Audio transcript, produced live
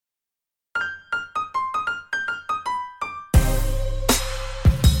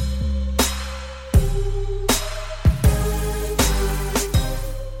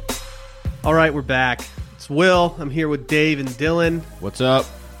All right, we're back. It's Will. I'm here with Dave and Dylan. What's up?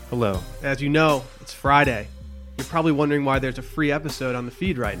 Hello. As you know, it's Friday. You're probably wondering why there's a free episode on the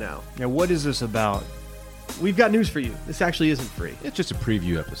feed right now. Now, what is this about? We've got news for you. This actually isn't free. It's just a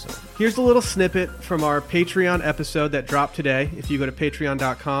preview episode. Here's a little snippet from our Patreon episode that dropped today. If you go to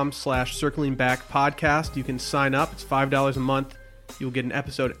patreon.com/circlingbackpodcast, you can sign up. It's $5 a month. You'll get an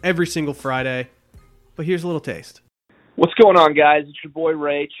episode every single Friday. But here's a little taste. What's going on, guys? It's your boy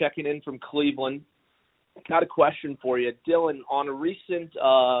Ray checking in from Cleveland. Got a question for you. Dylan, on a recent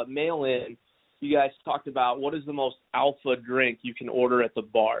mail-in, you guys talked about what is the most alpha drink you can order at the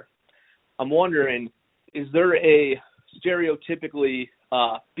bar. I'm wondering, is there a stereotypically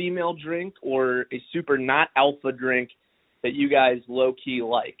female drink or a super not alpha drink that you guys low-key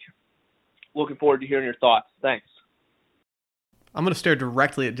like? Looking forward to hearing your thoughts. Thanks. I'm going to stare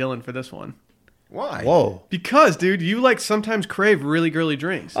directly at Dylan for this one. Why? Whoa. Because, dude, you like sometimes crave really girly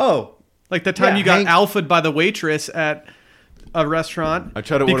drinks. Oh. Like the time Yeah, you got Hank- alphaed by the waitress at a restaurant. I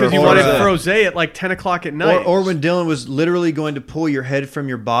try to order because you a wanted rosé. frosé at like 10 o'clock at night. Or when Dylan was literally going to pull your head from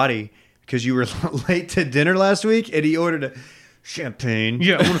your body because you were late to dinner last week and he ordered a champagne.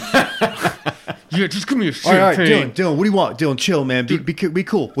 Yeah, yeah, just give me a All right, champagne. Dylan, what do you want? Dylan, chill, man. Be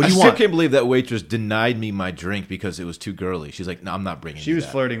cool. What I do you still want? can't believe that waitress denied me my drink because it was too girly. She's like, no, I'm not bringing She you was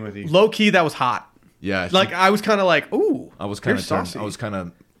that. flirting with you. Low key, that was hot. Yeah. she- Like I was kind of like, ooh, I was kind you're of turned. saucy. I was kind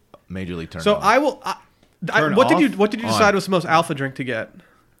of majorly turned So on. I will. Turn what did you off? decide On. was the most alpha drink to get?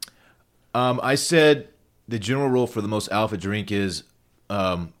 I said the general rule for the most alpha drink is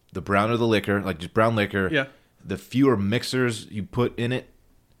the browner the liquor, like just brown liquor. Yeah. The fewer mixers you put in it,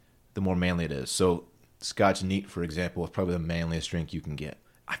 the more manly it is. So Scotch Neat, for example, is probably the manliest drink you can get.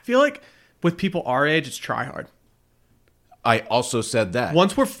 I feel like with people our age, it's try hard. I also said that.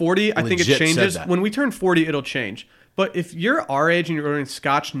 Once we're 40, I think it Legit said changes. that. When we turn 40, it'll change. But if you're our age and you're ordering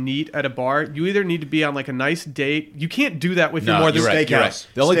Scotch Neat at a bar, you either need to be on like a nice date. You can't do that with your more than you're right. You're Steakhouse. right.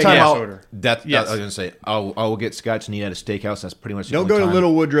 The only Steakhouse time I'll order. that Yes. I was gonna say I will get Scotch Neat at a steakhouse. That's pretty much the Don't only go to time.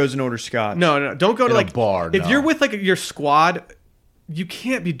 Little Woodrow's and order scotch. No, don't go to In a like bar, If no. you're with like your squad, you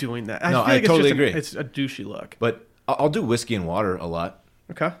can't be doing that. No, feel I like totally it's just agree. It's a douchey look. But I'll do whiskey and water a lot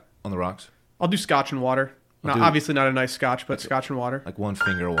Okay, on the rocks, I'll do Scotch and water. I'll do- Obviously not a nice Scotch, but Scotch and water. like one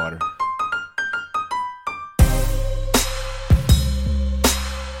finger of water.